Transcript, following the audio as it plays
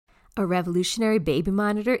A revolutionary baby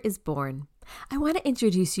monitor is born. I want to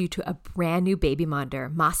introduce you to a brand new baby monitor,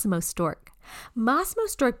 Massimo Stork. Massimo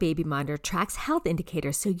Stork Baby Monitor tracks health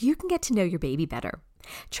indicators so you can get to know your baby better.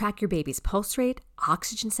 Track your baby's pulse rate,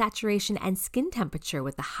 oxygen saturation, and skin temperature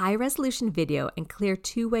with the high-resolution video and clear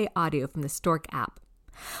two-way audio from the Stork app.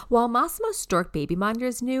 While Massimo Stork Baby Monitor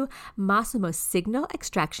is new, Massimo's signal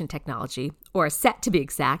extraction technology, or SET to be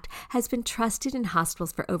exact, has been trusted in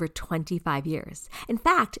hospitals for over 25 years. In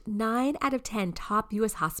fact, 9 out of 10 top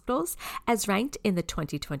U.S. hospitals, as ranked in the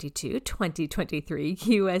 2022-2023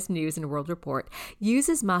 U.S. News and World Report,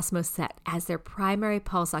 uses Massimo SET as their primary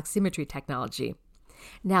pulse oximetry technology.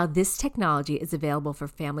 Now, this technology is available for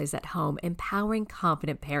families at home, empowering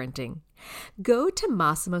confident parenting. Go to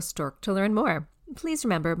Massimo Stork to learn more. Please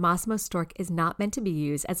remember, Massimo Stork is not meant to be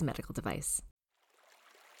used as a medical device.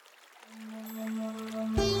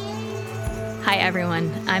 Hi,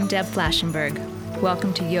 everyone. I'm Deb Flashenberg.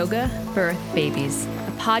 Welcome to Yoga, Birth, Babies,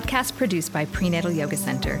 a podcast produced by Prenatal Yoga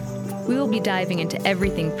Center. We will be diving into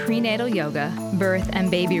everything prenatal yoga, birth,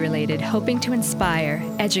 and baby related, hoping to inspire,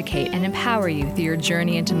 educate, and empower you through your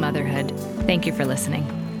journey into motherhood. Thank you for listening.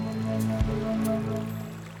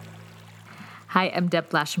 Hi, I'm Deb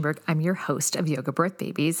Flashenberg. I'm your host of Yoga Birth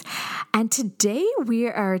Babies. And today we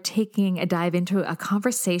are taking a dive into a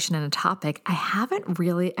conversation and a topic I haven't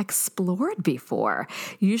really explored before.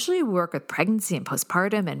 Usually we work with pregnancy and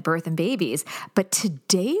postpartum and birth and babies, but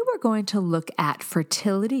today we're going to look at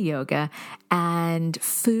fertility yoga and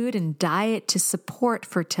food and diet to support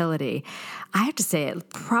fertility. I have to say it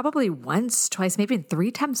probably once, twice, maybe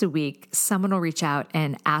 3 times a week, someone will reach out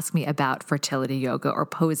and ask me about fertility yoga or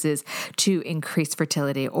poses to increase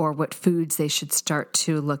fertility or what foods they should start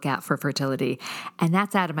to look at for fertility. And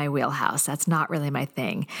that's out of my wheelhouse. That's not really my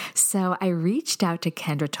thing. So I reached out to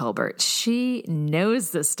Kendra Tolbert. She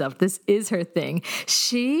knows this stuff. This is her thing.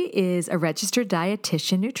 She is a registered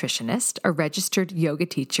dietitian nutritionist, a registered yoga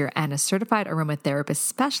teacher, and a certified aromatherapist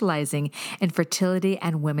specializing in fertility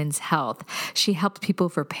and women's health. She helps people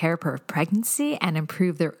prepare for pregnancy and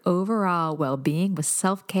improve their overall well-being with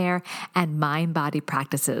self-care and mind-body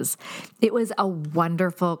practices. It was a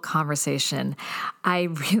wonderful conversation. I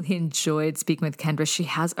really enjoyed speaking with Kendra. She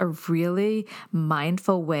has a really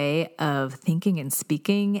mindful way of thinking and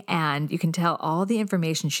speaking, and you can tell all the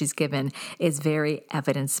information she's given is very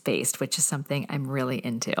evidence-based, which is something I'm really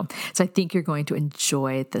into. So I think you're going to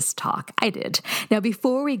enjoy this talk. I did. Now,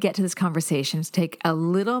 before we get to this conversation, let's take a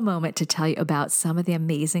little moment to tell you about some of the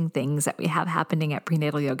amazing things that we have happening at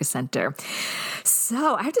Prenatal Yoga Center.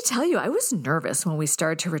 So I have to tell you, I was nervous when we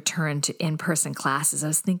started to return to in-person classes. I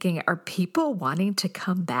was thinking, are people wanting to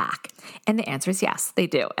come back? And the answer is yes, they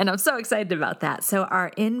do. And I'm so excited about that. So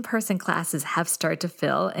our in-person classes have started to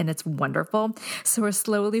fill, and it's wonderful. So we're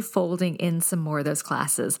slowly folding in some more of those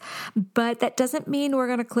classes. But that doesn't mean we're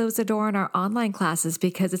going to close the door on our online classes,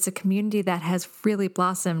 because it's a community that has really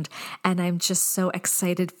blossomed. And I'm just so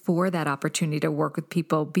excited for that opportunity to work with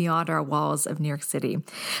people beyond our walls of New York City.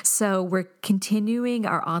 So we're continuing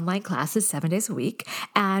our online classes 7 days a week,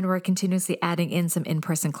 and we're continuously adding in some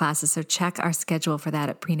in-person classes. So check our schedule for that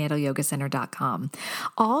at prenatalyogacenter.com.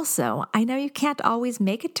 Also, I know you can't always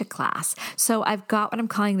make it to class. So I've got what I'm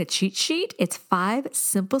calling the cheat sheet. It's 5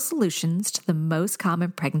 simple solutions to the most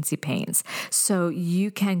common pregnancy pains. So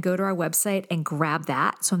you can go to our website and grab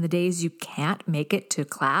that. So on the days you can't make it to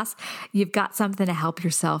class, you've got something to help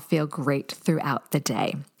yourself feel great throughout the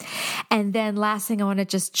day. And then last thing I want to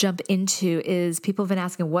just jump into is people have been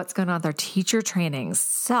asking what's going on with our teacher trainings.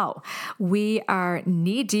 So we are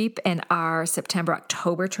knee deep in our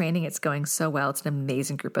September-October training. It's going so well. It's an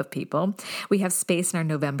amazing group of people. We have space in our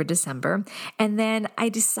November, December. And then I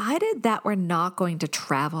decided that we're not going to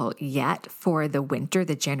travel yet for the winter,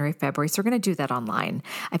 the January, February. So we're going to do that online.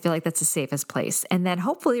 I feel like that's the safest place. And then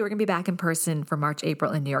hopefully we're going to be back in person for March,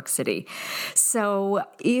 April in New York City. So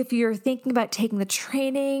if you're thinking about taking the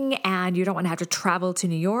training and you don't want to have to travel to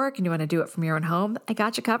New York and you want to do it from your own home, I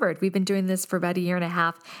got you covered. We've been doing this for about 1.5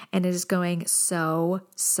 years, and it is going so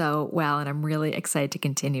well. And I'm really excited to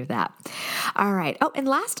continue that. All right. Oh, and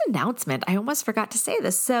last announcement, I almost forgot to say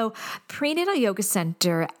this. So Prenatal Yoga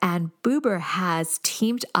Center and Boober has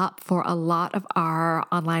teamed up for a lot of our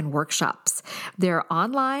online workshops. They're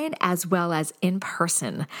online as well as in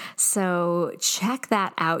person. So check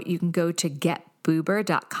that out. You can go to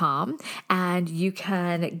getboober.com, and you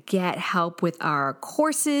can get help with our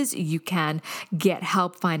courses. You can get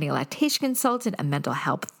help finding a lactation consultant, a mental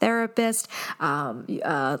health therapist,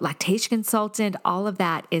 lactation consultant. All of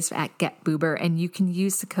that is at GetBoober, and you can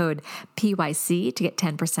use the code PYC to get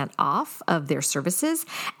 10% off of their services.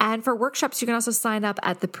 And for workshops, you can also sign up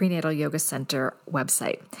at the Prenatal Yoga Center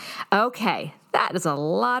website. Okay, that is a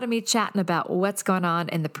lot of me chatting about what's going on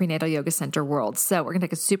in the Prenatal Yoga Center world. So we're going to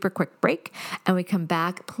take a super quick break, and we come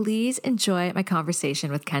back. Please enjoy my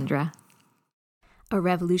conversation with Kendra. A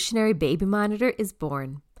revolutionary baby monitor is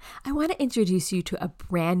born. I want to introduce you to a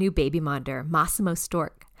brand new baby monitor, Massimo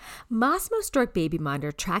Stork. Massimo Stork Baby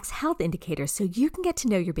Monitor tracks health indicators so you can get to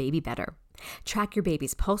know your baby better. Track your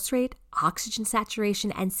baby's pulse rate, oxygen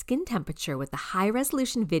saturation, and skin temperature with the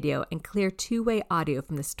high-resolution video and clear two-way audio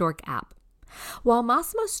from the Stork app. While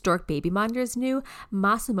Massimo's Stork Baby Monitor is new,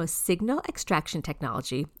 Massimo's signal extraction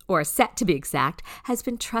technology, or SET to be exact, has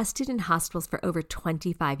been trusted in hospitals for over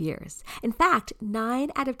 25 years. In fact,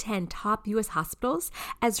 9 out of 10 top U.S. hospitals,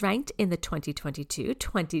 as ranked in the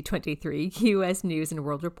 2022-2023 U.S. News &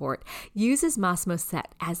 World Report, uses Massimo's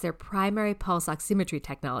SET as their primary pulse oximetry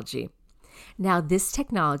technology. Now, this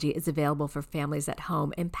technology is available for families at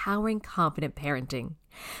home, empowering confident parenting.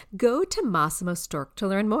 Go to Massimo Stork to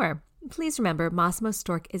learn more. Please remember, Massimo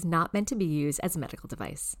Stork is not meant to be used as a medical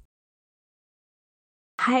device.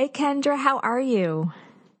 Hi, Kendra. How are you?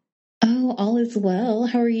 Oh, all is well.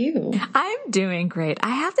 How are you? I'm doing great. I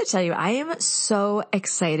have to tell you, I am so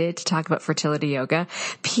excited to talk about fertility yoga.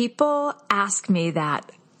 People ask me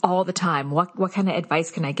that all the time. What kind of advice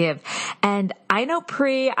can I give? And I know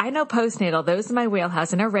I know postnatal. Those are my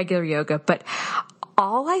wheelhouse. I know regular yoga, but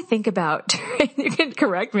all I think about, and you can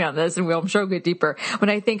correct me on this and I'm sure we'll get deeper. When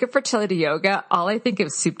I think of fertility yoga, all I think of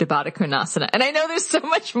Supta Baddha Konasana. And I know there's so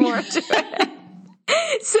much more to it.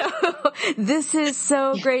 So this is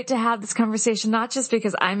so great to have this conversation, not just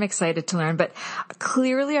because I'm excited to learn, but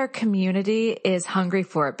clearly our community is hungry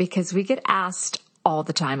for it because we get asked all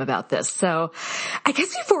the time about this. So I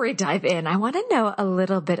guess before we dive in, I want to know a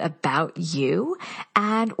little bit about you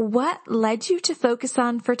and what led you to focus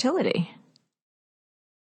on fertility.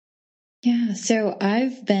 Yeah, so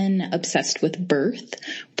I've been obsessed with birth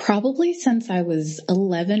probably since I was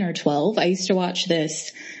 11 or 12. I used to watch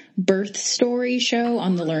this birth story show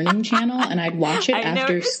on the Learning Channel, and I'd watch it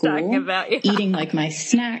after school, eating like my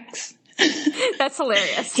snacks. That's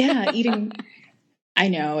hilarious. Yeah, eating. I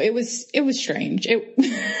know it was strange.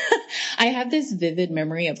 I have this vivid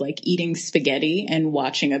memory of like eating spaghetti and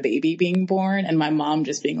watching a baby being born, and my mom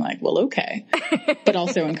just being like, "Well, okay," but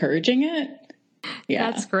also encouraging it. Yeah.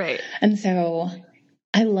 That's great. And so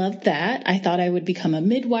I loved that. I thought I would become a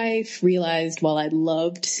midwife, realized while I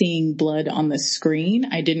loved seeing blood on the screen,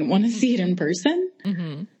 I didn't want to see it in person.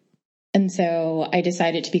 Mm-hmm. And so I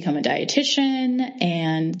decided to become a dietitian,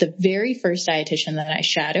 and the very first dietitian that I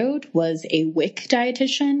shadowed was a WIC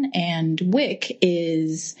dietitian, and WIC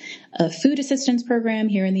is a food assistance program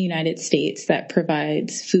here in the United States that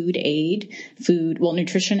provides food aid,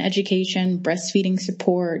 nutrition education, breastfeeding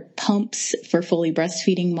support, pumps for fully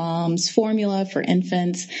breastfeeding moms, formula for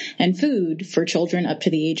infants, and food for children up to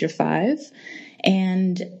the age of 5.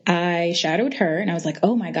 And I shadowed her and I was like,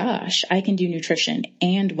 oh my gosh, I can do nutrition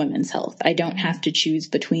and women's health. I don't have to choose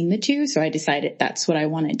between the two. So I decided that's what I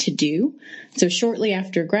wanted to do. So shortly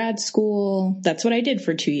after grad school, that's what I did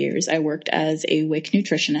for 2 years. I worked as a WIC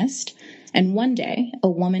nutritionist. And one day a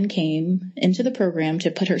woman came into the program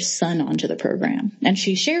to put her son onto the program. And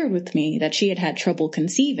she shared with me that she had had trouble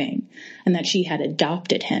conceiving and that she had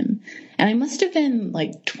adopted him. And I must have been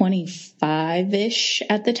like 25-ish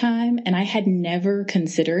at the time. And I had never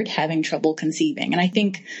considered having trouble conceiving. And I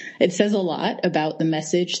think it says a lot about the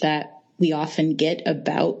message that we often get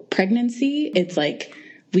about pregnancy. It's like,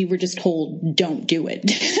 we were just told, don't do it.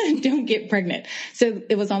 Don't get pregnant. So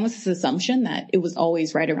it was almost this assumption that it was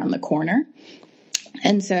always right around the corner.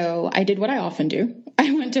 And so I did what I often do.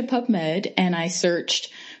 I went to PubMed and I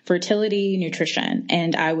searched fertility nutrition,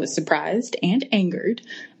 and I was surprised and angered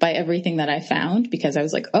by everything that I found, because I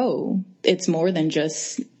was like, oh, it's more than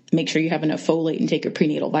just make sure you have enough folate and take a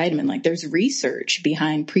prenatal vitamin. Like, there's research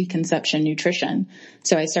behind preconception nutrition.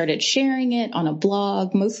 So I started sharing it on a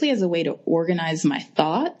blog, mostly as a way to organize my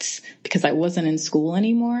thoughts, because I wasn't in school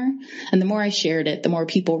anymore. And the more I shared it, the more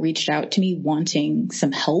people reached out to me wanting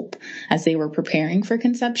some help as they were preparing for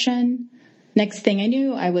conception. Next thing I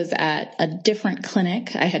knew, I was at a different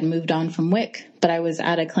clinic. I had moved on from WIC, but I was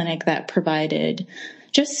at a clinic that provided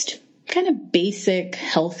just kind of basic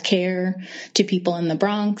health care to people in the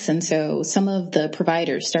Bronx. And so some of the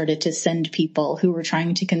providers started to send people who were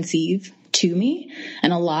trying to conceive to me,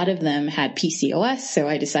 and a lot of them had PCOS. So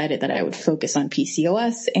I decided that I would focus on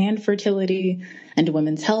PCOS and fertility and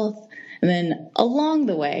women's health. And then along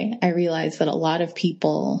the way, I realized that a lot of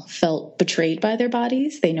people felt betrayed by their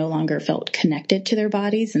bodies. They no longer felt connected to their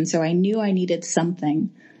bodies. And so I knew I needed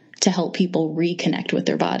something to help people reconnect with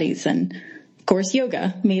their bodies. And of course,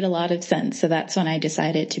 yoga made a lot of sense. So that's when I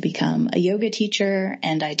decided to become a yoga teacher.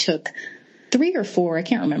 And I took 3 or 4, I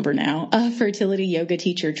can't remember now, fertility yoga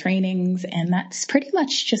teacher trainings. And that's pretty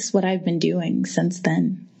much just what I've been doing since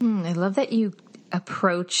then. I love that you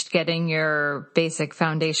approached getting your basic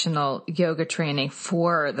foundational yoga training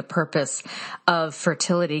for the purpose of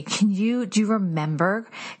fertility. Do you remember?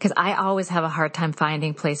 Because I always have a hard time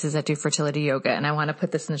finding places that do fertility yoga, and I want to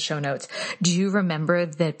put this in the show notes. Do you remember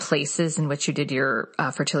the places in which you did your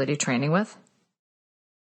fertility training with?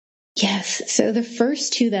 Yes. So the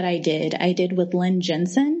first 2 that I did with Lynn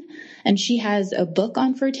Jensen, and she has a book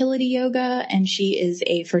on fertility yoga, and she is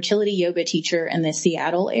a fertility yoga teacher in the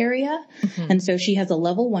Seattle area. Mm-hmm. And so she has a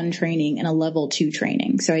level 1 training and a level 2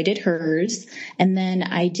 training. So I did hers. And then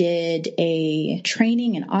I did a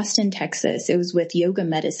training in Austin, Texas. It was with Yoga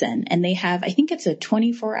Medicine, and they have, I think it's a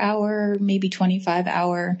 24-hour, maybe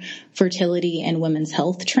 25-hour fertility and women's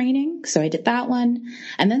health training. So I did that one.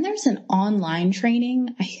 And then there's an online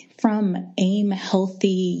training from Aim Healthy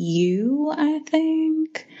You, I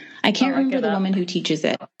think. I can't remember the woman who teaches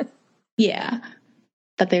it. Yeah.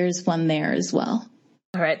 But there's one there as well.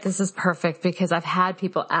 All right. This is perfect because I've had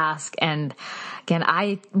people ask, and again,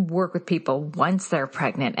 I work with people once they're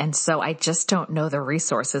pregnant. And so I just don't know the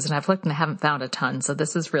resources, and I've looked and I haven't found a ton. So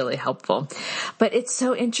this is really helpful, but it's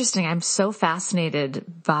so interesting. I'm so fascinated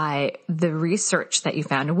by the research that you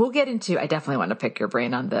found, and we'll get into, I definitely want to pick your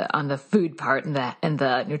brain on the food part and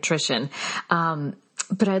the nutrition.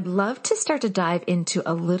 But I'd love to start to dive into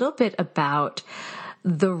a little bit about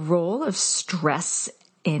the role of stress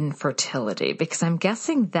in fertility, because I'm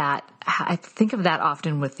guessing that I think of that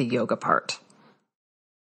often with the yoga part.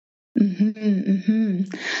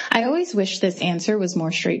 I always wish this answer was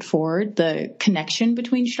more straightforward, the connection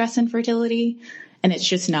between stress and fertility, and it's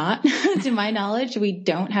just not. To my knowledge, we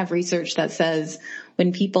don't have research that says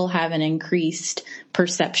when people have an increased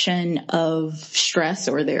perception of stress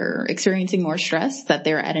or they're experiencing more stress, that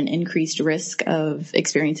they're at an increased risk of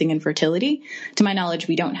experiencing infertility. To my knowledge,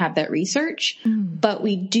 we don't have that research, but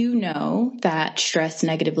we do know that stress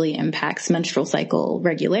negatively impacts menstrual cycle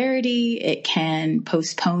regularity. It can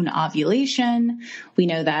postpone ovulation. We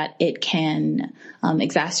know that it can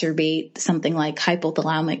exacerbate something like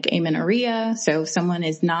hypothalamic amenorrhea. So if someone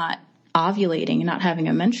is not ovulating and not having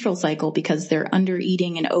a menstrual cycle because they're under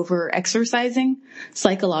eating and over exercising,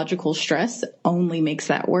 psychological stress only makes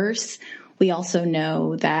that worse. We also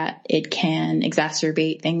know that it can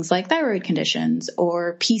exacerbate things like thyroid conditions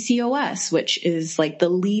or PCOS, which is like the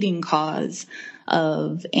leading cause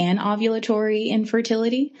of anovulatory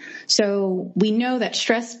infertility. So we know that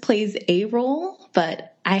stress plays a role, but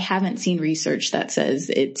I haven't seen research that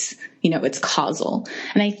says it's causal.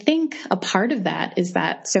 And I think a part of that is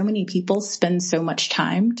that so many people spend so much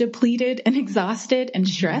time depleted and exhausted and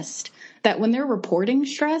stressed that when they're reporting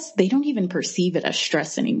stress, they don't even perceive it as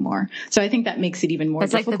stress anymore. So I think that makes it even more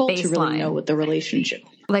difficult to really know what the relationship.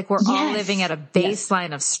 Like we're all living at a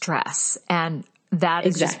baseline of stress, and that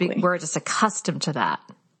is we're just accustomed to that.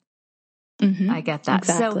 I get that.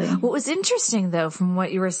 Exactly. So what was interesting though, from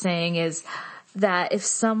what you were saying, is that if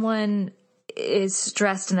someone is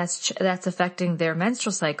stressed and that's affecting their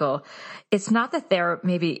menstrual cycle, it's not that they're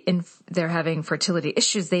they're having fertility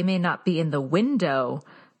issues. They may not be in the window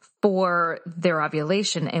for their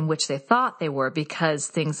ovulation in which they thought they were, because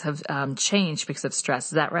things have changed because of stress.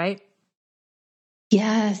 Is that right?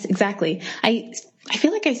 Yes, exactly. I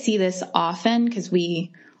feel like I see this often because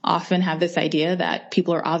we often have this idea that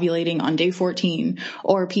people are ovulating on day 14,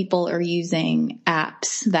 or people are using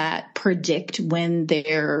apps that predict when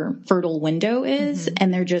their fertile window is,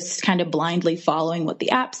 and they're just kind of blindly following what the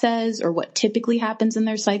app says or what typically happens in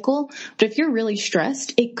their cycle. But if you're really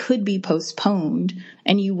stressed, it could be postponed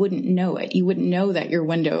and you wouldn't know it. You wouldn't know that your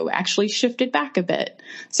window actually shifted back a bit.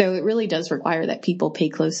 So it really does require that people pay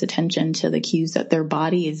close attention to the cues that their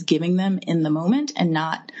body is giving them in the moment, and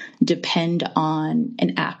not depend on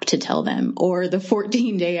an app to tell them, or the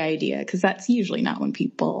 14-day idea, because that's usually not when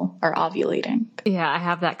people are ovulating. Yeah, I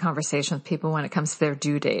have that conversation with people when it comes to their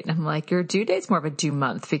due date. And I'm like, your due date's more of a due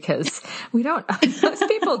month, because most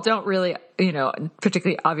people don't really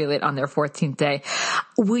particularly ovulate on their 14th day.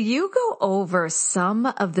 Will you go over some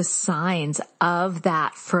of the signs of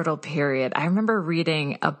that fertile period? I remember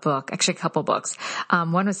reading a book, actually a couple books.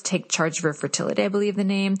 One was Take Charge of Your Fertility, I believe the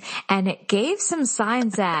name. And it gave some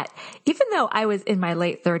signs that even though I was in my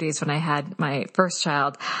late 30s when I had my first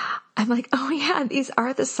child, I'm like, oh yeah, these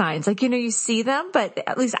are the signs. Like, you see them, but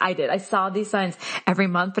at least I did. I saw these signs every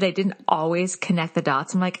month, but I didn't always connect the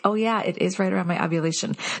dots. I'm like, oh yeah, it is right around my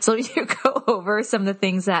ovulation. So you go over some of the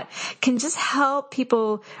things that can just help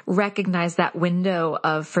people recognize that window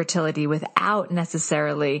of fertility without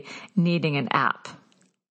necessarily needing an app.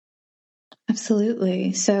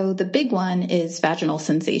 Absolutely. So the big one is vaginal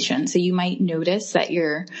sensation. So you might notice that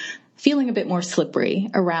you're feeling a bit more slippery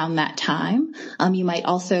around that time. You might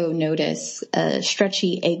also notice a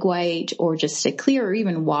stretchy egg white or just a clear or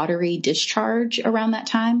even watery discharge around that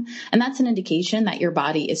time. And that's an indication that your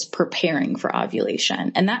body is preparing for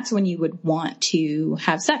ovulation. And that's when you would want to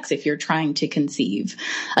have sex if you're trying to conceive.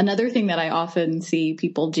 Another thing that I often see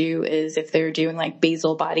people do is if they're doing like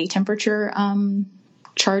basal body temperature,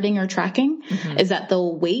 charting or tracking, is that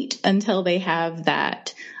they'll wait until they have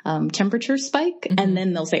that temperature spike, and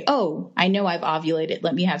then they'll say, oh, I know I've ovulated.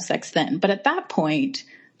 Let me have sex then. But at that point,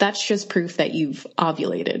 that's just proof that you've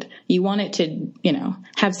ovulated. You want it to,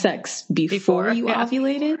 have sex before you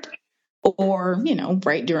ovulated or,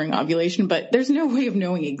 right during ovulation, but there's no way of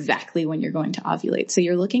knowing exactly when you're going to ovulate. So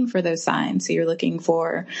you're looking for those signs. So you're looking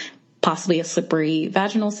for possibly a slippery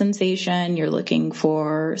vaginal sensation. You're looking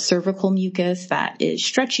for cervical mucus that is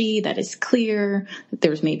stretchy, that is clear, that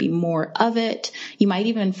there's maybe more of it. You might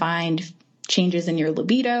even find changes in your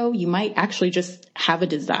libido. You might actually just have a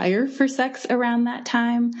desire for sex around that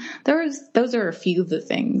time. Those are a few of the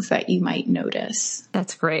things that you might notice.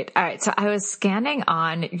 That's great. All right. So I was scanning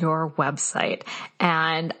on your website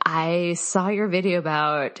and I saw your video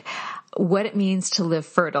about what it means to live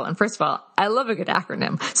fertile. And first of all, I love a good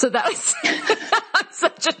acronym. So that was, I'm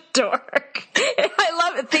such a dork. I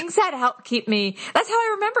love it. Things that help keep me, that's how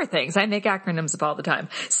I remember things. I make acronyms up all the time.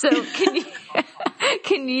 So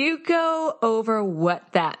can you go over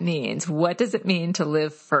what that means? What does it mean to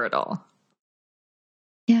live fertile?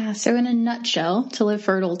 Yeah. So in a nutshell, to live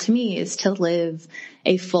fertile to me is to live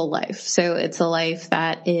a full life. So it's a life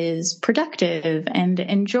that is productive and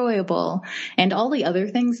enjoyable and all the other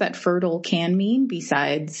things that fertile can mean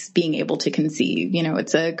besides being able to conceive.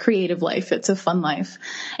 It's a creative life. It's a fun life.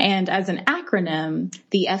 And as an acronym,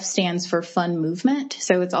 the F stands for fun movement.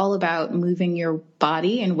 So it's all about moving your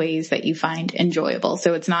body in ways that you find enjoyable.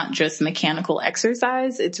 So it's not just mechanical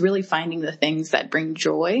exercise. It's really finding the things that bring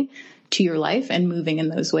joy to your life and moving in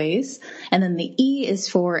those ways. And then the E is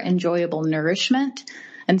for enjoyable nourishment.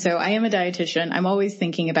 And so I am a dietitian. I'm always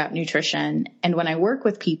thinking about nutrition. And when I work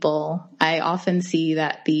with people, I often see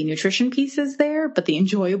that the nutrition piece is there, but the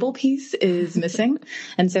enjoyable piece is missing.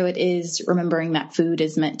 And so it is remembering that food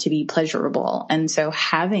is meant to be pleasurable. And so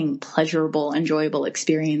having pleasurable, enjoyable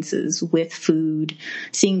experiences with food,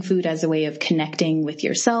 seeing food as a way of connecting with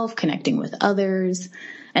yourself, connecting with others.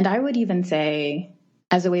 And I would even say,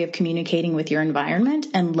 as a way of communicating with your environment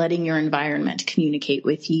and letting your environment communicate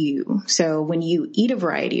with you. So when you eat a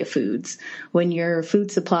variety of foods, when your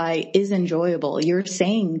food supply is enjoyable, you're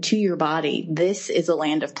saying to your body, this is a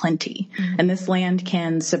land of plenty, and this land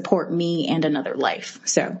can support me and another life.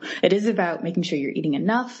 So it is about making sure you're eating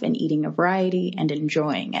enough and eating a variety and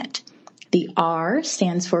enjoying it. The R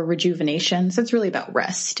stands for rejuvenation. So it's really about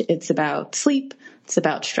rest. It's about sleep. It's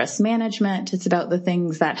about stress management. It's about the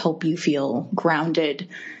things that help you feel grounded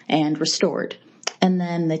and restored. And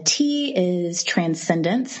then the T is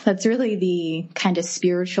transcendence. That's really the kind of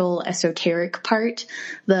spiritual, esoteric part,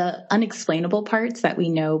 the unexplainable parts that we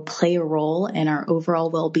know play a role in our overall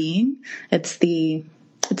well-being. It's the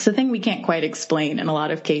thing we can't quite explain in a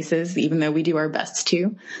lot of cases, even though we do our best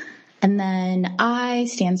to. And then I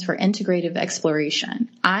stands for integrative exploration.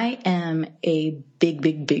 I am a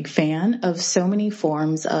big fan of so many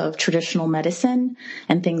forms of traditional medicine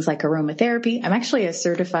and things like aromatherapy. I'm actually a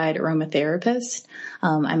certified aromatherapist.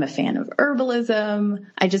 I'm a fan of herbalism.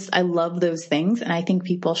 I love those things. And I think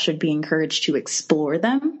people should be encouraged to explore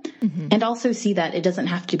them and also see that it doesn't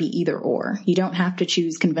have to be either or. You don't have to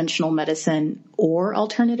choose conventional medicine or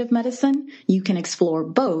alternative medicine. You can explore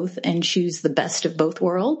both and choose the best of both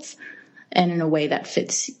worlds, and in a way that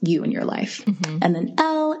fits you and your life. And then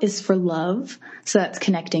L is for love. So that's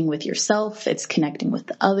connecting with yourself. It's connecting with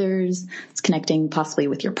others. It's connecting possibly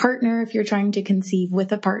with your partner if you're trying to conceive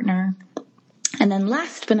with a partner. And then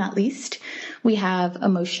last but not least, we have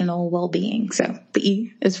emotional well-being. So the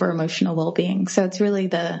E is for emotional well-being. So it's really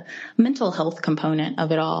the mental health component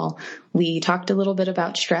of it all. We talked a little bit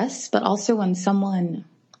about stress, but also when someone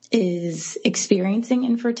is experiencing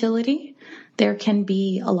infertility, there can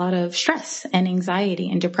be a lot of stress and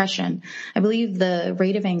anxiety and depression. I believe the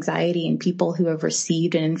rate of anxiety in people who have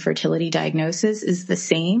received an infertility diagnosis is the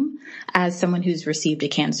same as someone who's received a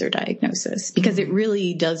cancer diagnosis, because it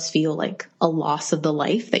really does feel like a loss of the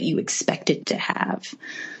life that you expected to have.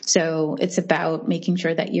 So it's about making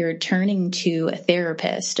sure that you're turning to a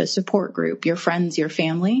therapist, a support group, your friends, your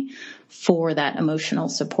family, for that emotional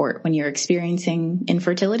support when you're experiencing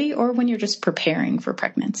infertility or when you're just preparing for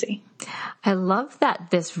pregnancy. I love that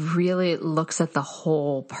this really looks at the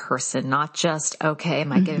whole person, not just, okay,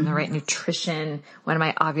 am I getting the right nutrition? When am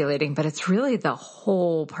I ovulating? But it's really the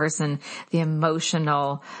whole person, the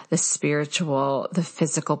emotional, the spiritual, the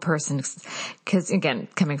physical person. Because again,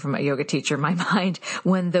 coming from a yoga teacher, my mind,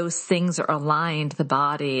 when those things are aligned, the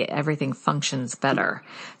body, everything functions better.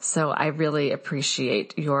 So I really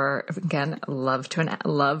appreciate your, again, love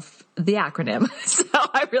the acronym. So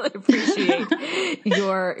I really appreciate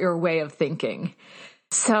your way of thinking.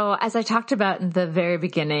 So as I talked about in the very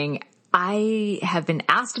beginning, I have been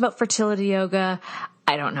asked about fertility yoga.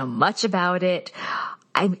 I don't know much about it.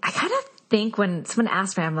 I kind of think when someone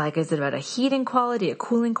asks me, I'm like, is it about a heating quality, a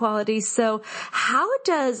cooling quality? So how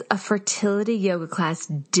does a fertility yoga class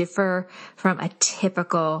differ from a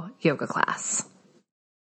typical yoga class?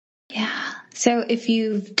 Yeah. So if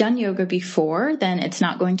you've done yoga before, then it's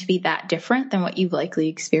not going to be that different than what you've likely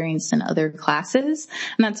experienced in other classes.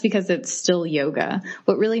 And that's because it's still yoga.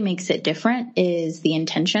 What really makes it different is the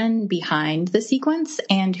intention behind the sequence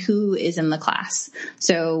and who is in the class.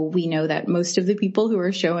 So we know that most of the people who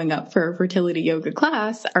are showing up for a fertility yoga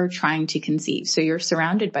class are trying to conceive. So you're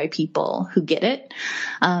surrounded by people who get it.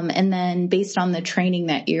 And then based on the training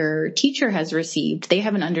that your teacher has received, they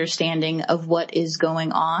have an understanding of what is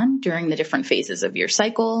going on during the different phases of your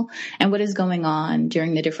cycle and what is going on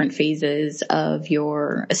during the different phases of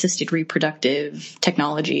your assisted reproductive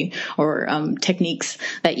technology or techniques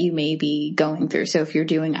that you may be going through. So if you're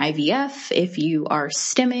doing IVF, if you are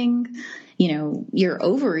stimming, your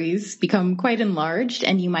ovaries become quite enlarged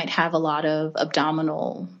and you might have a lot of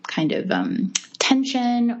abdominal kind of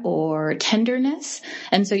tension or tenderness.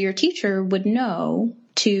 And so your teacher would know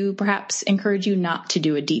to perhaps encourage you not to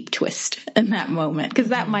do a deep twist in that moment, because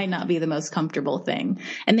that might not be the most comfortable thing.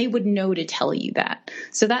 And they would know to tell you that.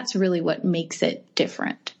 So that's really what makes it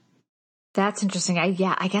different. That's interesting. I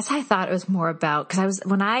guess I thought it was more about, because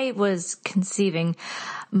when I was conceiving,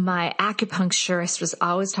 my acupuncturist was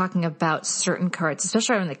always talking about certain parts,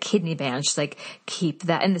 especially around the kidney band. She's like, keep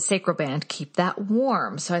that, and the sacral band, keep that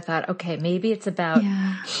warm. So I thought, okay, maybe it's about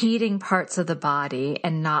heating parts of the body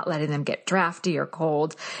and not letting them get drafty or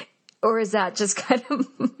cold. Or is that just kind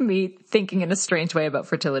of me thinking in a strange way about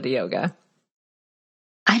fertility yoga?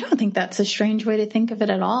 I don't think that's a strange way to think of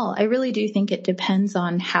it at all. I really do think it depends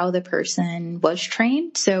on how the person was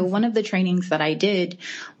trained. So one of the trainings that I did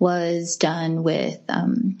was done with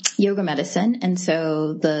yoga medicine. And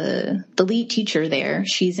so the lead teacher there,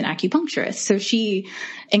 she's an acupuncturist. So she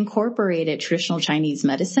incorporated traditional Chinese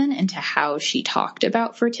medicine into how she talked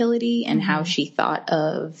about fertility and how she thought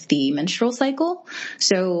of the menstrual cycle.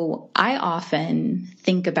 So I often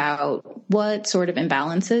think about what sort of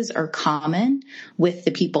imbalances are common with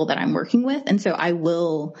the people that I'm working with. And so I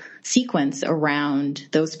will sequence around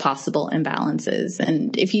those possible imbalances.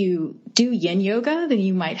 And if you do yin yoga, then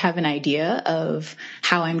you might have an idea of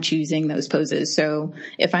how I'm choosing those poses. So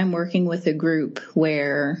if I'm working with a group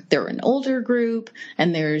where they're an older group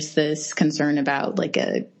and there's this concern about like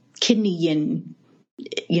a kidney yin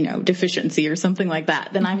deficiency or something like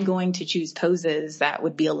that, then I'm going to choose poses that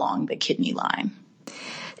would be along the kidney line.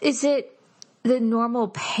 Is it the normal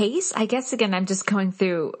pace? I guess, again, I'm just going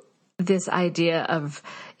through this idea of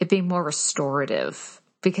it being more restorative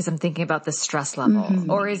because I'm thinking about the stress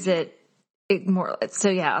level. Or is it more, so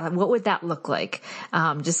yeah, what would that look like?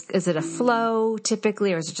 Is it a flow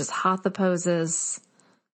typically, or is it just hatha poses?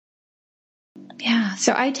 Yeah.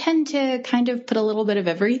 So I tend to kind of put a little bit of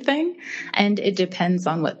everything, and it depends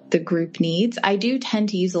on what the group needs. I do tend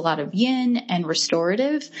to use a lot of yin and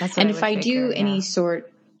restorative. And if I do any sort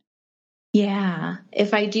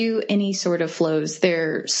of flows,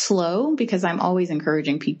 they're slow because I'm always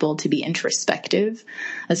encouraging people to be introspective,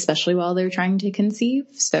 especially while they're trying to conceive.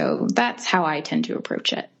 So that's how I tend to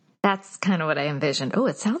approach it. That's kind of what I envisioned. Oh,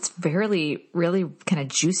 it sounds really, really kind of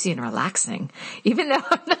juicy and relaxing. Even though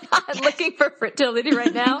I'm not looking for fertility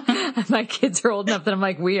right now, my kids are old enough that I'm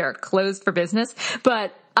like, we are closed for business.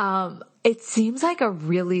 But it seems like a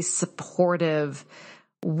really supportive,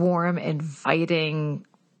 warm, inviting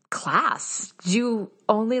class. Do you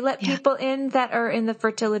only let people in that are in the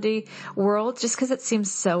fertility world just because it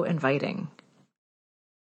seems so inviting?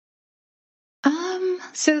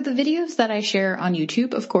 So the videos that I share on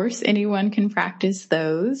YouTube, of course, anyone can practice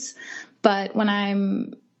those. But when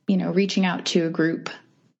I'm, reaching out to a group,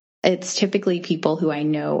 it's typically people who I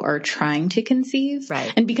know are trying to conceive.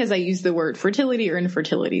 Right. And because I use the word fertility or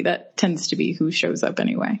infertility, that tends to be who shows up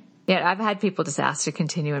anyway. Yeah, I've had people just ask to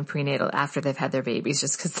continue in prenatal after they've had their babies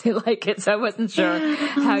just because they like it. So I wasn't sure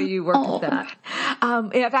how you work with that.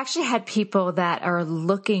 I've actually had people that are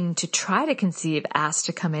looking to try to conceive asked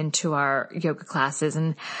to come into our yoga classes.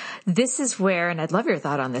 And this is where, and I'd love your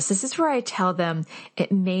thought on this is where I tell them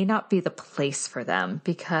it may not be the place for them,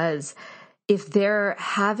 because if they're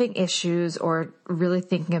having issues or really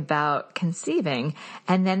thinking about conceiving,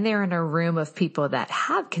 and then they're in a room of people that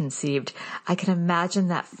have conceived, I can imagine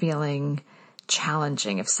that feeling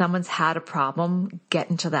challenging. If someone's had a problem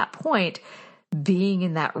getting to that point, being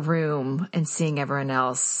in that room and seeing everyone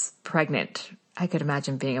else pregnant, I could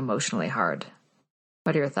imagine being emotionally hard.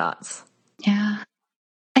 What are your thoughts? Yeah.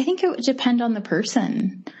 I think it would depend on the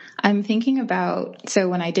person. I'm thinking about, so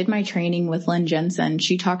when I did my training with Lynn Jensen,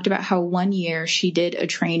 she talked about how one year she did a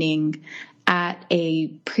training at a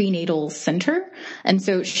prenatal center. And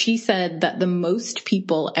so she said that the most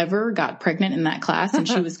people ever got pregnant in that class. And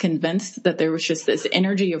she was convinced that there was just this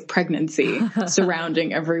energy of pregnancy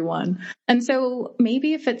surrounding everyone. And so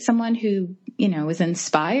maybe if it's someone who, is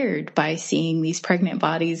inspired by seeing these pregnant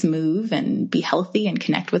bodies move and be healthy and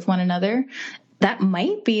connect with one another, that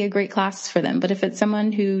might be a great class for them. But if it's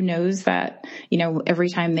someone who knows that, every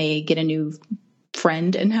time they get a new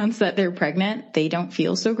friend announce that they're pregnant, they don't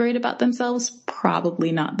feel so great about themselves,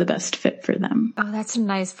 probably not the best fit for them. Oh, that's a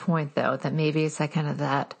nice point, though, that maybe it's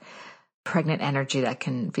that pregnant energy that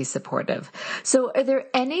can be supportive. So are there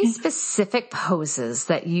any specific poses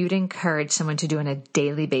that you'd encourage someone to do on a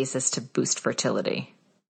daily basis to boost fertility?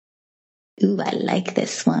 Ooh, I like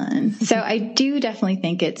this one. So I do definitely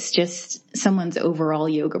think it's just someone's overall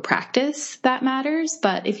yoga practice that matters.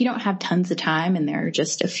 But if you don't have tons of time and there are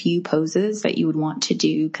just a few poses that you would want to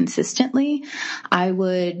do consistently, I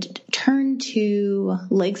would turn to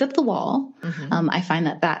legs up the wall. Mm-hmm. I find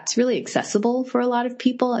that that's really accessible for a lot of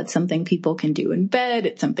people. It's something people can do in bed.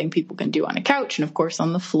 It's something people can do on a couch and, of course,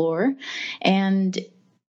 on the floor. And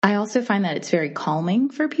I also find that it's very calming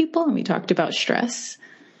for people. And we talked about stress.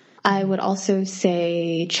 I would also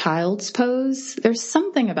say child's pose. There's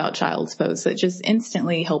something about child's pose that just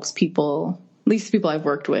instantly helps people, at least people I've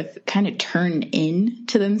worked with, kind of turn in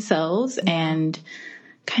to themselves and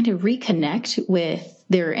kind of reconnect with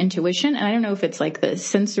their intuition. And I don't know if it's like the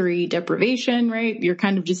sensory deprivation, right? You're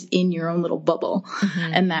kind of just in your own little bubble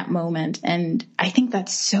in that moment. And I think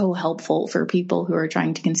that's so helpful for people who are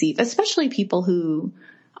trying to conceive, especially people who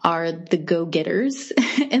are the go-getters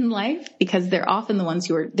in life, because they're often the ones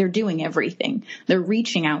they're doing everything. They're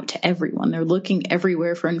reaching out to everyone. They're looking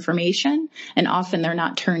everywhere for information. And often they're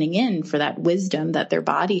not turning in for that wisdom that their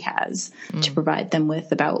body has to provide them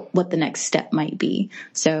with about what the next step might be.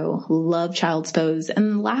 So love child's pose.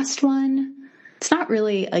 And the last one, it's not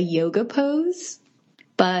really a yoga pose,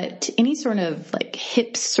 but any sort of like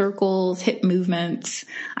hip circles, hip movements,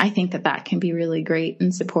 I think that can be really great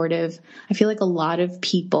and supportive. I feel like a lot of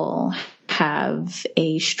people have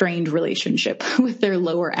a strained relationship with their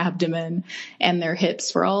lower abdomen and their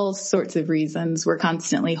hips for all sorts of reasons. We're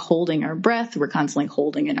constantly holding our breath. We're constantly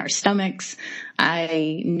holding in our stomachs.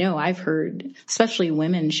 I know I've heard, especially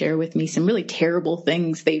women, share with me some really terrible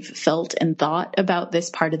things they've felt and thought about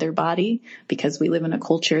this part of their body, because we live in a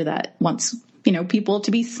culture that wants people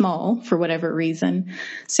to be small for whatever reason.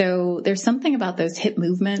 So there's something about those hip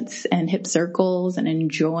movements and hip circles and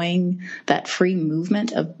enjoying that free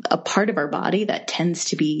movement of a part of our body that tends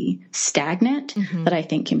to be stagnant that I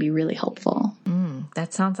think can be really helpful.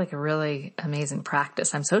 That sounds like a really amazing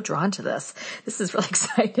practice. I'm so drawn to this. This is really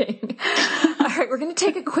exciting. All right, we're going to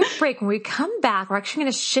take a quick break. When we come back, we're actually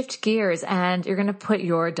going to shift gears and you're going to put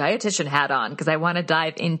your dietitian hat on because I want to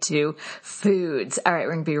dive into foods. All right,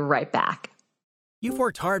 we're going to be right back. You've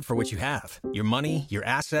worked hard for what you have. Your money, your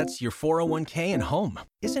assets, your 401k, and home.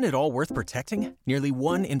 Isn't it all worth protecting? Nearly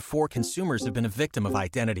 1 in 4 consumers have been a victim of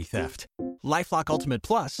identity theft. LifeLock Ultimate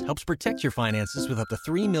Plus helps protect your finances with up to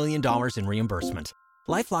 $3 million in reimbursement.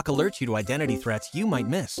 LifeLock alerts you to identity threats you might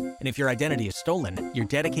miss. And if your identity is stolen, your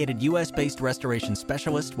dedicated U.S.-based restoration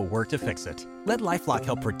specialist will work to fix it. Let LifeLock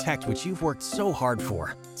help protect what you've worked so hard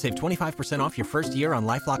for. Save 25% off your first year on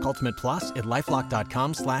LifeLock Ultimate Plus at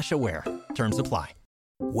LifeLock.com/aware. Terms apply.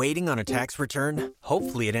 Waiting on a tax return?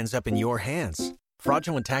 Hopefully it ends up in your hands.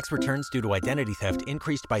 Fraudulent tax returns due to identity theft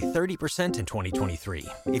increased by 30% in 2023.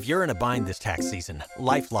 If you're in a bind this tax season,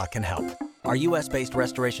 LifeLock can help. Our U.S.-based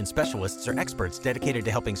restoration specialists are experts dedicated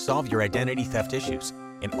to helping solve your identity theft issues.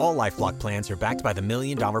 And all LifeLock plans are backed by the $1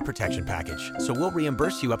 Million Protection Package. So we'll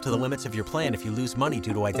reimburse you up to the limits of your plan if you lose money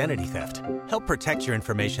due to identity theft. Help protect your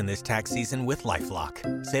information this tax season with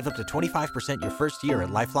LifeLock. Save up to 25% your first year at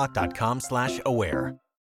LifeLock.com/aware.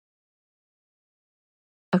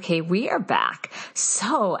 Okay, we are back.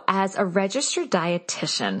 So as a registered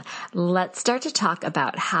dietitian, let's start to talk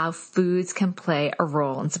about how foods can play a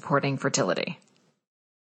role in supporting fertility.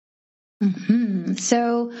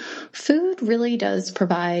 So food really does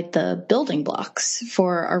provide the building blocks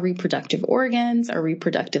for our reproductive organs, our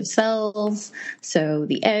reproductive cells. So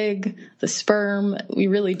the egg, the sperm, we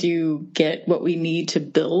really do get what we need to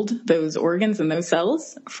build those organs and those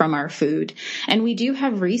cells from our food. And we do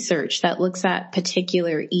have research that looks at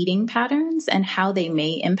particular eating patterns and how they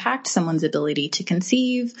may impact someone's ability to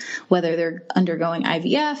conceive, whether they're undergoing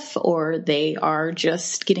IVF or they are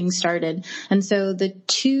just getting started. And so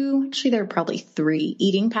there are probably 3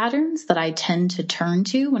 eating patterns that I tend to turn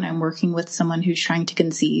to when I'm working with someone who's trying to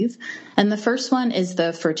conceive. And the first one is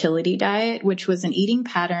the fertility diet, which was an eating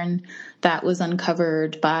pattern that was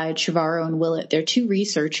uncovered by Chavarro and Willett. They're 2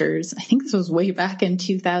 researchers. I think this was way back in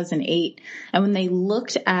 2008. And when they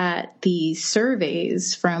looked at the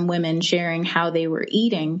surveys from women sharing how they were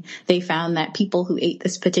eating, they found that people who ate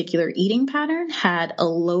this particular eating pattern had a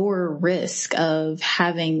lower risk of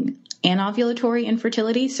having anovulatory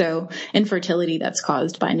infertility. So infertility that's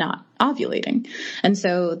caused by not ovulating. And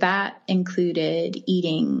so that included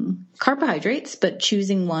eating carbohydrates, but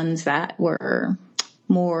choosing ones that were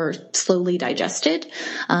more slowly digested,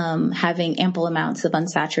 having ample amounts of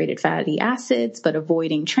unsaturated fatty acids, but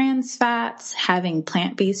avoiding trans fats, having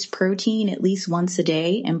plant-based protein at least once a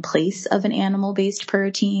day in place of an animal-based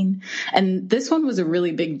protein. And this one was a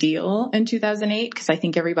really big deal in 2008 because I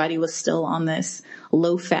think everybody was still on this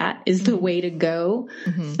low fat is the way to go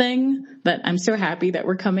thing that I'm so happy that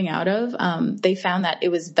we're coming out of. They found that it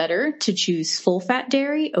was better to choose full fat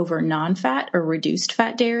dairy over non-fat or reduced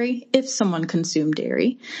fat dairy if someone consumed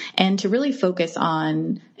dairy, and to really focus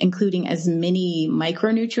on including as many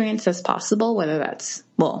micronutrients as possible, whether that's,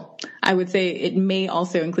 well, I would say it may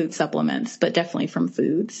also include supplements, but definitely from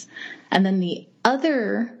foods. And then the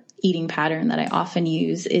other eating pattern that I often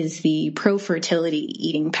use is the pro-fertility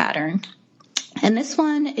eating pattern. And this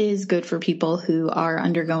one is good for people who are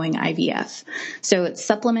undergoing IVF. So it's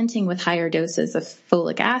supplementing with higher doses of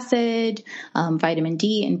folic acid, vitamin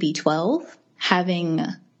D, and B12, having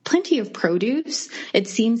plenty of produce. It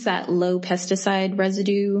seems that low pesticide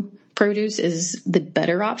residue produce is the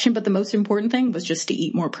better option, but the most important thing was just to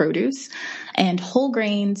eat more produce. And whole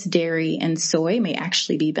grains, dairy, and soy may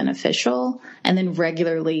actually be beneficial, and then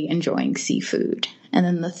regularly enjoying seafood. And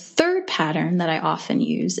then the third pattern that I often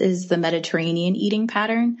use is the Mediterranean eating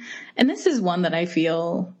pattern. And this is one that I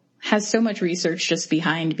feel has so much research just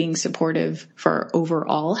behind being supportive for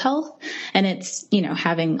overall health. And it's,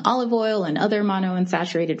 having olive oil and other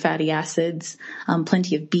monounsaturated fatty acids,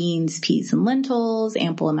 plenty of beans, peas, and lentils,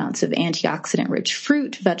 ample amounts of antioxidant-rich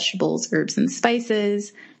fruit, vegetables, herbs, and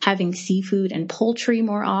spices, having seafood and poultry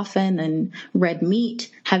more often than red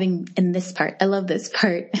meat, having meals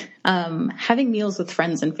with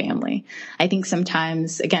friends and family. I think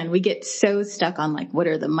sometimes, again, we get so stuck on what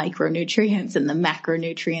are the micronutrients and the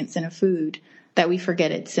macronutrients in a food that we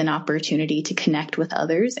forget it's an opportunity to connect with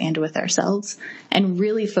others and with ourselves, and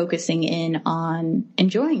really focusing in on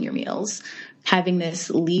enjoying your meals, having this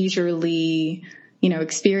leisurely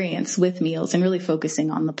experience with meals, and really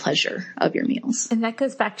focusing on the pleasure of your meals. And that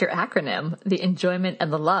goes back to your acronym, the enjoyment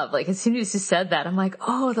and the love. As soon as you said that, I'm like,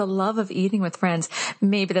 oh, the love of eating with friends.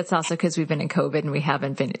 Maybe that's also because we've been in COVID and we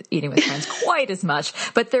haven't been eating with friends quite as much,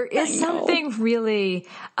 but there is something really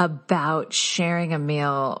about sharing a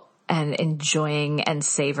meal and enjoying and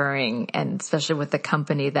savoring, and especially with the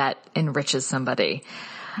company that enriches somebody.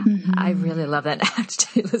 Mm-hmm. I really love that. I have to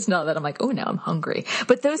tell you, listen to all that. I'm like, oh, now I'm hungry.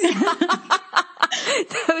 But those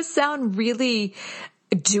sound really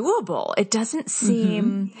doable. It doesn't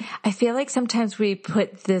seem, I feel like sometimes we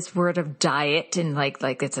put this word of diet in like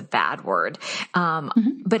it's a bad word.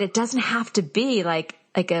 But it doesn't have to be like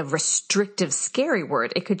a restrictive, scary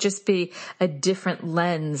word. It could just be a different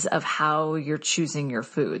lens of how you're choosing your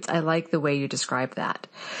foods. I like the way you describe that.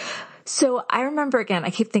 So I remember, again, I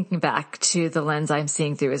keep thinking back to the lens I'm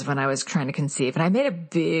seeing through is when I was trying to conceive, and I made a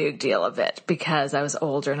big deal of it because I was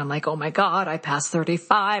older and I'm like, oh my God, I passed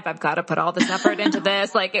 35. I've got to put all this effort into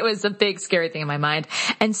this. Like, it was a big, scary thing in my mind.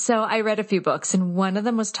 And so I read a few books, and one of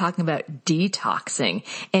them was talking about detoxing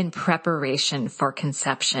in preparation for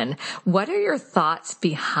conception. What are your thoughts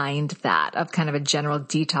behind that, of kind of a general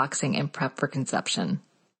detoxing in prep for conception?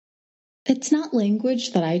 It's not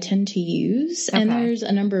language that I tend to use, and there's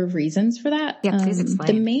a number of reasons for that. Yeah, please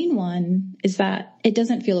explain. The main one is that it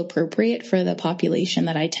doesn't feel appropriate for the population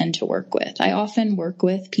that I tend to work with. I often work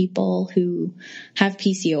with people who have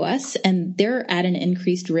PCOS, and they're at an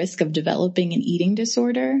increased risk of developing an eating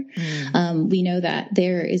disorder. We know that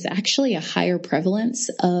there is actually a higher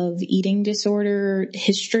prevalence of eating disorder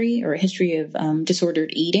history, or a history of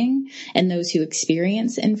disordered eating, and those who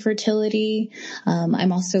experience infertility.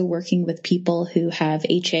 I'm also working with people who have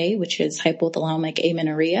HA, which is hypothalamic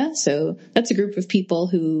amenorrhea. So that's a group of people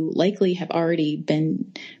who likely have already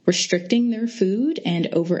been restricting their food and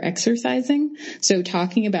over-exercising. So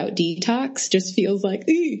talking about detox just feels like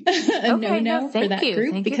a no-no for that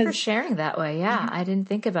group. Thank you for sharing that way. Yeah, I didn't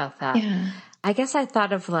think about that. Yeah. I guess I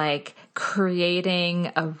thought of like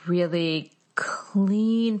creating a really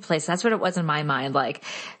clean place. That's what it was in my mind. Like,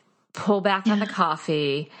 pull back on the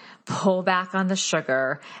coffee, pull back on the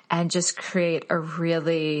sugar, and just create a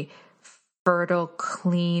really fertile,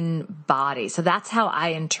 clean body. So that's how I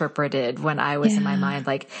interpreted when I was in my mind,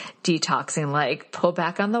 like detoxing, like pull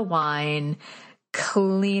back on the wine,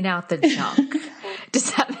 clean out the junk.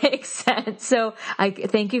 Does that make sense? So I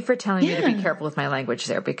thank you for telling me to be careful with my language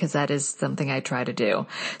there, because that is something I try to do.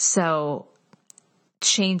 So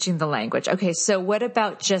changing the language. Okay. So what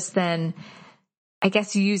about just then, I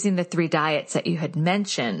guess using the 3 diets that you had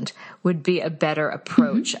mentioned would be a better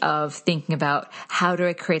approach of thinking about how do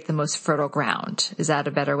I create the most fertile ground? Is that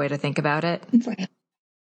a better way to think about it? Right.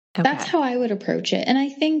 Okay. That's how I would approach it. And I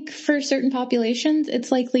think for certain populations,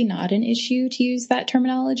 it's likely not an issue to use that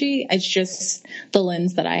terminology. It's just the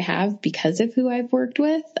lens that I have because of who I've worked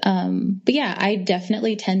with. But yeah, I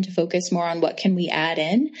definitely tend to focus more on what can we add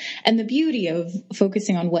in. And the beauty of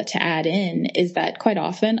focusing on what to add in is that quite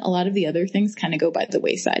often a lot of the other things kind of go by the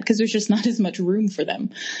wayside because there's just not as much room for them.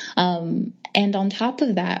 And on top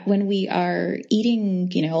of that, when we are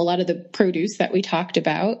eating, a lot of the produce that we talked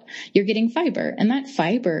about, you're getting fiber, and that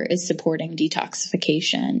fiber is supporting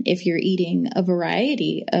detoxification. If you're eating a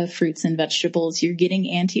variety of fruits and vegetables, you're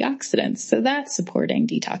getting antioxidants. So that's supporting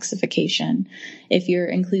detoxification. If you're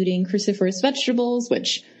including cruciferous vegetables,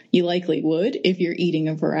 which you likely would if you're eating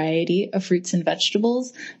a variety of fruits and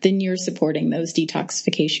vegetables, then you're supporting those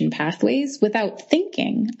detoxification pathways without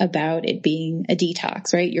thinking about it being a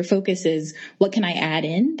detox, right? Your focus is, what can I add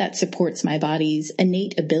in that supports my body's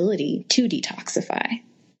innate ability to detoxify?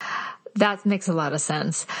 That makes a lot of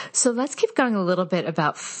sense. So let's keep going a little bit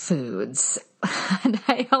about foods. And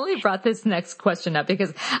I only brought this next question up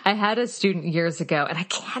because I had a student years ago, and I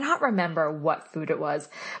cannot remember what food it was,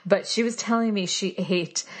 but she was telling me she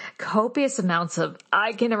ate copious amounts of,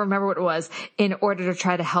 I can't remember what it was, in order to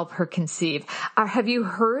try to help her conceive. Have you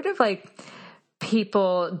heard of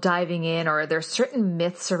people diving in, or are there certain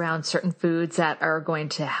myths around certain foods that are going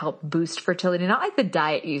to help boost fertility? Not like the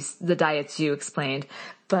diets you explained,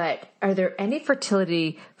 but are there any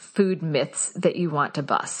fertility food myths that you want to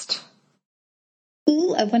bust?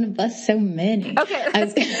 Ooh, I want to bust so many. Okay.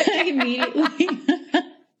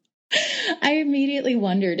 I immediately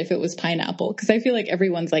wondered if it was pineapple, because I feel like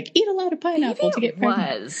everyone's like, eat a lot of pineapple to get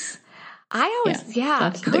pregnant. I always,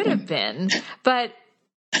 could have been, but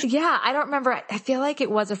yeah, I don't remember. I feel like it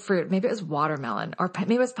was a fruit. Maybe it was watermelon, or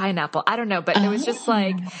maybe it was pineapple. I don't know, but it was just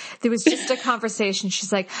there was just a conversation.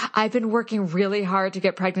 She's like, I've been working really hard to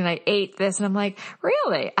get pregnant. I ate this. And I'm like,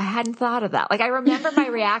 really? I hadn't thought of that. I remember my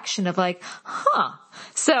reaction of huh.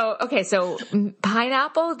 So, okay. So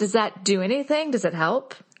pineapple, does that do anything? Does it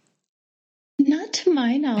help? Not to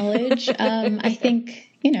my knowledge. I think,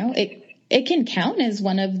 it can count as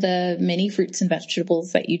one of the many fruits and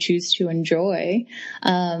vegetables that you choose to enjoy.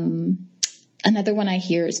 Another one I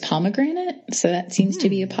hear is pomegranate. So that seems to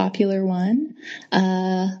be a popular one.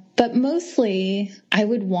 But mostly I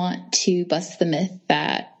would want to bust the myth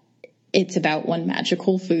that it's about one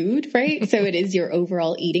magical food, right? So it is your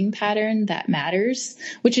overall eating pattern that matters,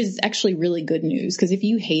 which is actually really good news. Because if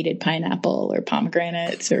you hated pineapple or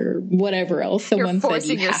pomegranates or whatever else someone said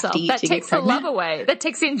you have to eat to get pregnant, that takes the love away. That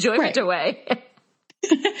takes the enjoyment away.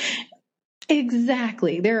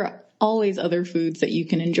 Exactly. There are always other foods that you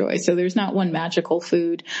can enjoy. So there's not one magical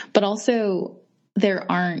food, but also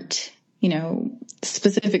there aren't,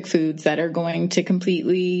 specific foods that are going to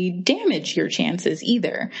completely damage your chances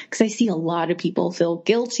either. Because I see a lot of people feel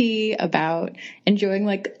guilty about enjoying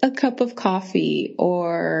like a cup of coffee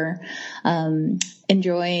or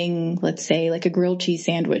enjoying, let's say, like a grilled cheese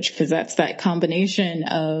sandwich, because that's that combination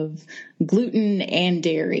of gluten and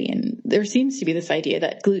dairy. And there seems to be this idea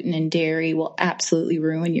that gluten and dairy will absolutely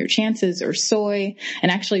ruin your chances, or soy.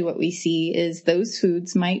 And actually what we see is those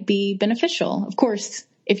foods might be beneficial. Of course,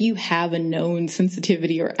 if you have a known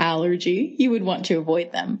sensitivity or allergy, you would want to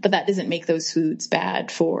avoid them. But that doesn't make those foods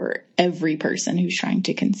bad for every person who's trying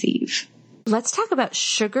to conceive. Let's talk about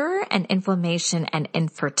sugar and inflammation and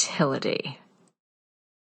infertility.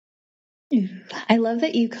 I love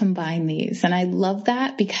that you combine these. And I love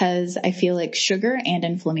that because I feel like sugar and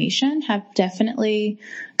inflammation have definitely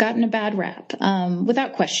gotten a bad rap.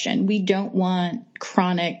 Without question, we don't want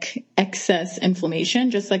chronic excess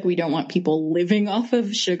inflammation, just like we don't want people living off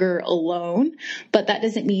of sugar alone. But that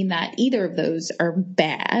doesn't mean that either of those are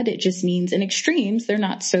bad. It just means in extremes, they're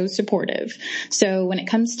not so supportive. So when it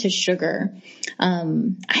comes to sugar,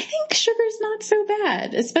 I think sugar is not so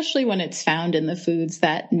bad, especially when it's found in the foods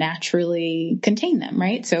that naturally contain them,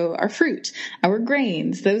 right? So our fruit, our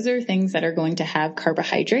grains, those are things that are going to have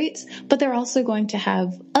carbohydrates, but they're also going to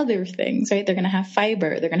have other things, right? They're going to have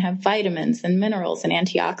fiber, they're going to have vitamins and minerals and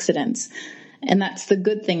antioxidants. And that's the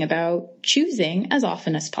good thing about choosing as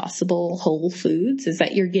often as possible whole foods, is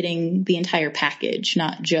that you're getting the entire package,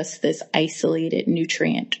 not just this isolated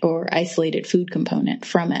nutrient or isolated food component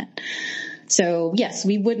from it. So yes,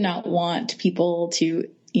 we would not want people to,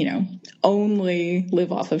 only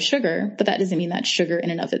live off of sugar, but that doesn't mean that sugar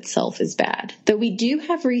in and of itself is bad. Though we do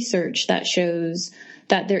have research that shows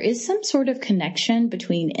that there is some sort of connection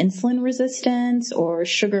between insulin resistance or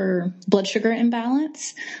blood sugar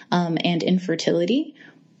imbalance, and infertility.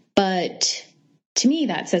 But to me,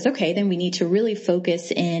 that says, okay, then we need to really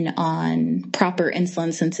focus in on proper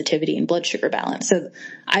insulin sensitivity and blood sugar balance. So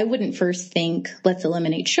I wouldn't first think, let's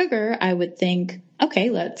eliminate sugar. I would think, okay,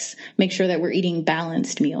 let's make sure that we're eating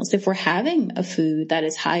balanced meals. If we're having a food that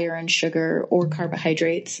is higher in sugar or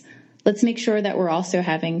carbohydrates, let's make sure that we're also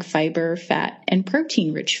having fiber, fat, and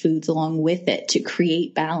protein-rich foods along with it to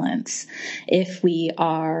create balance. If we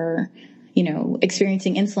are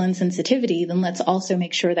experiencing insulin sensitivity, then let's also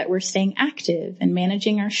make sure that we're staying active and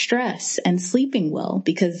managing our stress and sleeping well,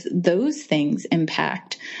 because those things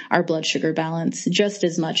impact our blood sugar balance just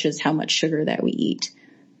as much as how much sugar that we eat.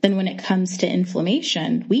 Then when it comes to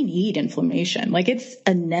inflammation, we need inflammation. Like, it's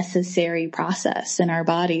a necessary process in our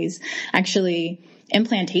bodies. Actually,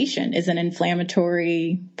 implantation is an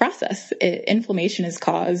inflammatory process. Inflammation is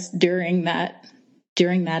caused during that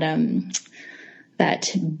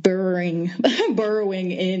burrowing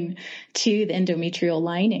in to the endometrial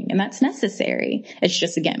lining. And that's necessary. It's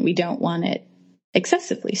just, again, we don't want it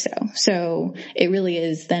excessively so. So it really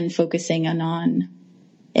is then focusing on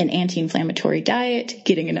an anti-inflammatory diet,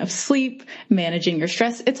 getting enough sleep, managing your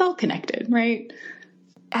stress. It's all connected, right?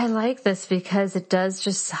 I like this because it does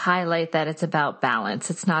just highlight that it's about balance.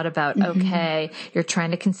 It's not about, okay, you're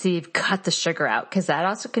trying to conceive, cut the sugar out, because that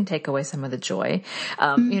also can take away some of the joy.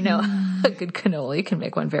 A good cannoli can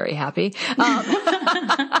make one very happy.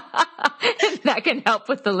 That can help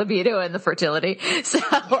with the libido and the fertility. So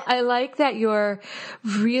I like that you're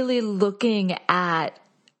really looking at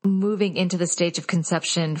moving into the stage of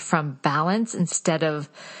conception from balance instead of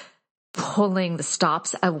pulling the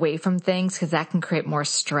stops away from things, because that can create more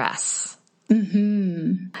stress.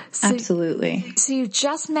 Absolutely. So you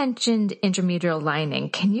just mentioned intramural lining.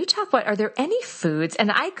 Can you talk about, are there any foods,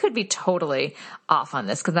 and I could be totally off on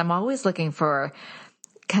this because I'm always looking for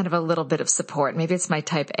kind of a little bit of support. Maybe it's my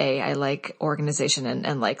type A. I like organization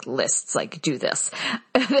and like lists, like do this.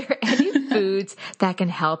 Are there any foods that can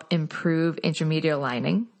help improve intramural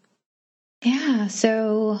lining? Yeah,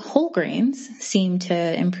 so whole grains seem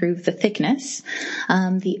to improve the thickness.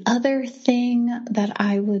 The other thing that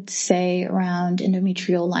I would say around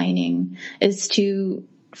endometrial lining is to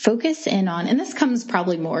focus in on, and this comes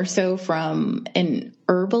probably more so from an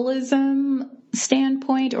herbalism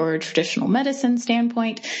standpoint or a traditional medicine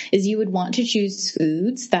standpoint, is you would want to choose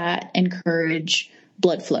foods that encourage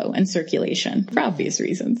blood flow and circulation for obvious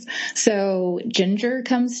reasons. So ginger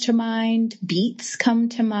comes to mind, beets come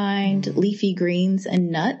to mind, leafy greens and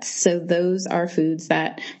nuts. So those are foods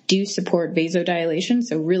that do support vasodilation.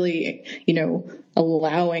 So really,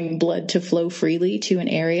 allowing blood to flow freely to an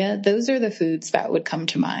area. Those are the foods that would come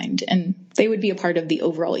to mind, and they would be a part of the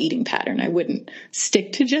overall eating pattern. I wouldn't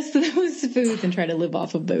stick to just those foods and try to live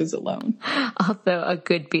off of those alone. Although a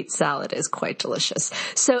good beet salad is quite delicious.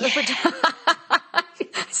 So if we're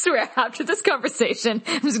I swear, after this conversation,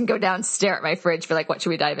 I'm just going to go down and stare at my fridge for like, what should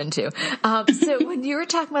we dive into? So when you were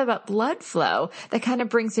talking about blood flow, that kind of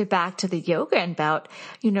brings me back to the yoga and about,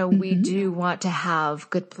 we do want to have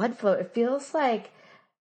good blood flow. It feels like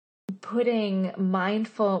putting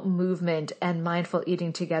mindful movement and mindful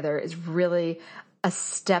eating together is really a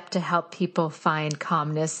step to help people find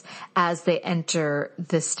calmness as they enter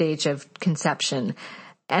the stage of conception.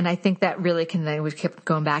 And I think that really can, we keep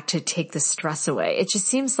going back to take the stress away. It just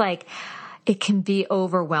seems like it can be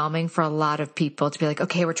overwhelming for a lot of people to be like,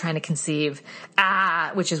 okay, we're trying to conceive,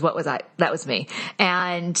 which is that was me.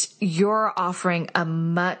 And you're offering a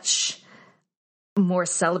much more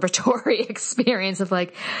celebratory experience of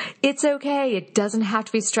like, it's okay. It doesn't have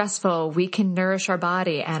to be stressful. We can nourish our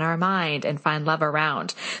body and our mind and find love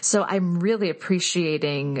around. So I'm really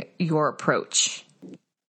appreciating your approach.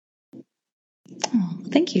 Oh,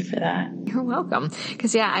 thank you for that. You're welcome.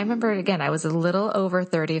 Because I remember again, I was a little over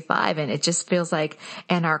 35 and it just feels like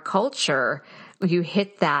in our culture, you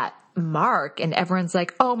hit that mark and everyone's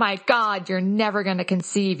like, oh my God, you're never going to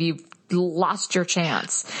conceive. You've lost your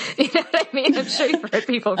chance. You know what I mean? I'm sure you've heard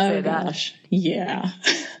people say that. Gosh. Yeah.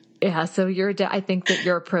 Yeah. So I think that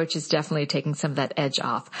your approach is definitely taking some of that edge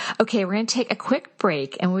off. Okay. We're going to take a quick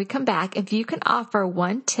break. And when we come back, if you can offer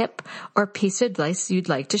one tip or piece of advice you'd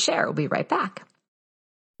like to share, we'll be right back.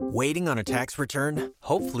 Waiting on a tax return?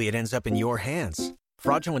 Hopefully it ends up in your hands.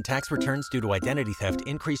 Fraudulent tax returns due to identity theft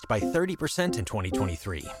increased by 30% in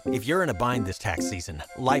 2023. If you're in a bind this tax season,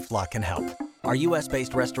 LifeLock can help. Our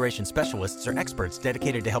U.S.-based restoration specialists are experts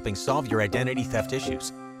dedicated to helping solve your identity theft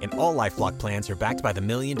issues. And all LifeLock plans are backed by the $1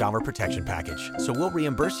 Million Protection Package. So we'll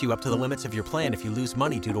reimburse you up to the limits of your plan if you lose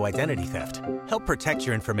money due to identity theft. Help protect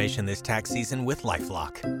your information this tax season with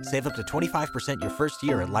LifeLock. Save up to 25% your first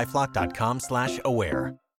year at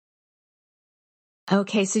LifeLock.com/aware.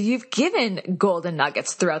 Okay, so you've given golden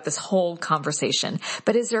nuggets throughout this whole conversation,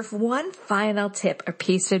 but is there one final tip or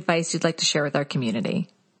piece of advice you'd like to share with our community?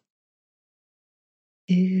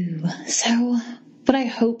 So what I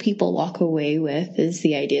hope people walk away with is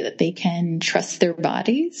the idea that they can trust their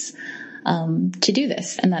bodies to do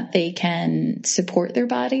this and that they can support their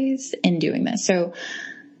bodies in doing this. So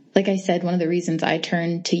like I said, one of the reasons I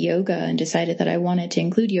turned to yoga and decided that I wanted to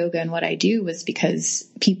include yoga in what I do was because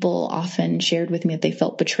people often shared with me that they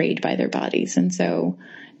felt betrayed by their bodies. And so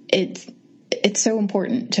it's so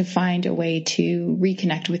important to find a way to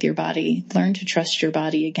reconnect with your body, learn to trust your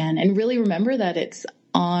body again, and really remember that it's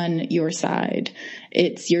on your side.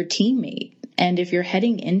 It's your teammate. And if you're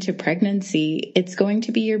heading into pregnancy, it's going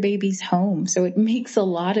to be your baby's home. So it makes a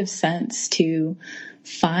lot of sense to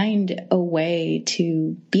find a way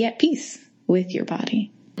to be at peace with your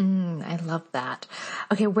body. I love that.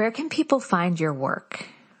 Okay, where can people find your work?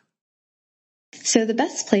 So the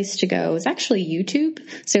best place to go is actually YouTube.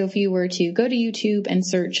 So if you were to go to YouTube and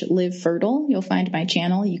search Live Fertile, you'll find my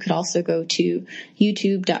channel. You could also go to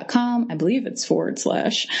youtube.com. I believe it's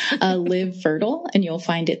 /Live Fertile, and you'll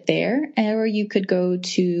find it there. Or you could go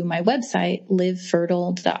to my website,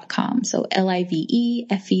 livefertile.com. So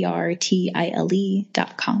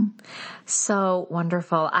LIVEFERTILE.com. So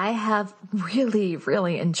wonderful. I have really,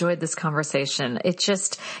 really enjoyed this conversation. It's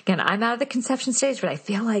just, again, I'm out of the conception stage, but I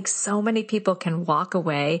feel like so many people can walk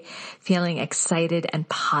away feeling excited and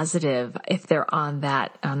positive if they're on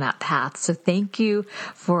that path. So thank you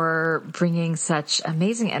for bringing such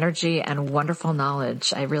amazing energy and wonderful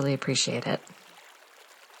knowledge. I really appreciate it.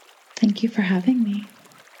 Thank you for having me.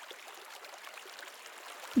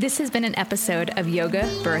 This has been an episode of Yoga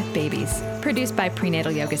Birth Babies, produced by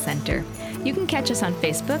Prenatal Yoga Center. You can catch us on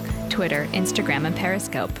Facebook, Twitter, Instagram, and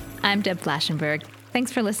Periscope. I'm Deb Flaschenberg.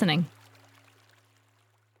 Thanks for listening.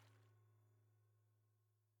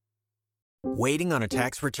 Waiting on a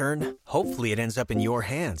tax return? Hopefully it ends up in your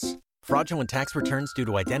hands. Fraudulent tax returns due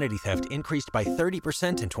to identity theft increased by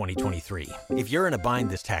 30% in 2023. If you're in a bind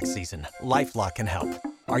this tax season, LifeLock can help.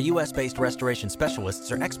 Our U.S.-based restoration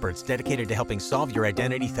specialists are experts dedicated to helping solve your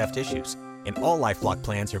identity theft issues. And all LifeLock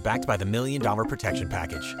plans are backed by the $1 Million Protection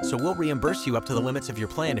Package. So we'll reimburse you up to the limits of your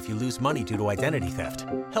plan if you lose money due to identity theft.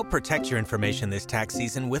 Help protect your information this tax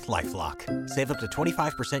season with LifeLock. Save up to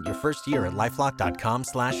 25% your first year at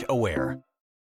LifeLock.com/aware.